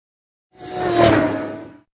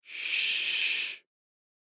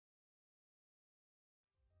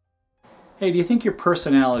Hey, do you think your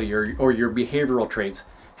personality or your behavioral traits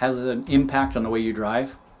has an impact on the way you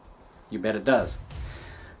drive? You bet it does.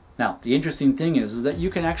 Now, the interesting thing is that you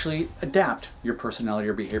can actually adapt your personality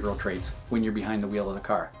or behavioral traits when you're behind the wheel of the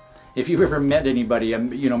car. If you've ever met anybody,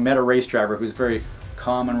 met a race driver who's very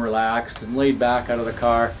calm and relaxed and laid back out of the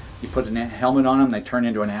car, you put a helmet on them, they turn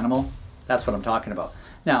into an animal. That's what I'm talking about.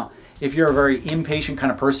 Now, if you're a very impatient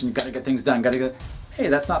kind of person, you've got to get things done, hey,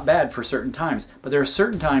 that's not bad for certain times. But there are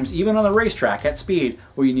certain times, even on the racetrack at speed,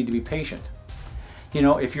 where you need to be patient. You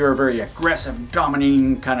know, if you're a very aggressive,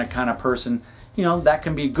 dominating kind of person, you know, that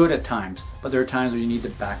can be good at times. But there are times where you need to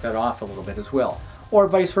back that off a little bit as well. Or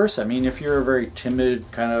vice versa. I mean, if you're a very timid,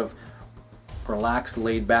 kind of relaxed,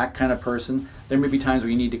 laid back kind of person, there may be times where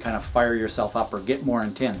you need to kind of fire yourself up or get more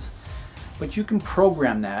intense. But you can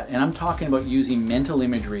program that, and I'm talking about using mental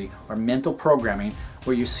imagery or mental programming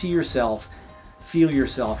where you see yourself, feel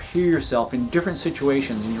yourself, hear yourself in different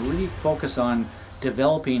situations, and you really focus on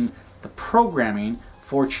developing the programming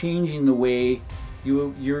for changing the way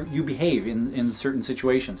you behave in certain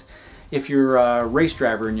situations. If you're a race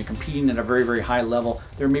driver and you're competing at a very, very high level,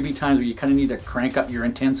 there may be times where you kind of need to crank up your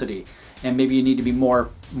intensity, and maybe you need to be more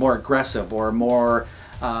aggressive or more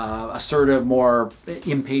assertive, more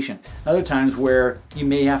impatient. Other times where you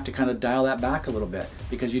may have to kind of dial that back a little bit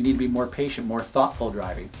because you need to be more patient, more thoughtful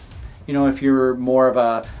driving. You know, if you're more of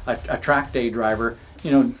a track day driver,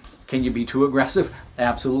 you know, can you be too aggressive?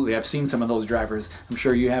 Absolutely. I've seen some of those drivers. I'm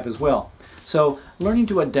sure you have as well. So learning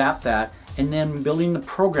to adapt that and then building the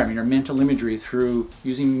programming or mental imagery through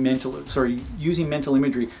using mental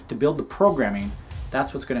imagery to build the programming,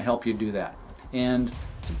 that's what's going to help you do that. And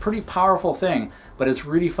it's a pretty powerful thing, but it's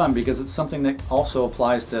really fun because it's something that also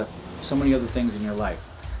applies to so many other things in your life.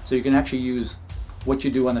 So you can actually use what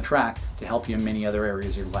you do on the track to help you in many other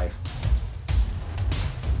areas of your life.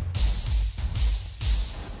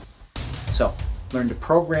 So learn to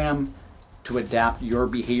program to adapt your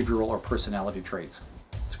behavioral or personality traits.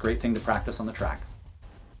 It's a great thing to practice on the track.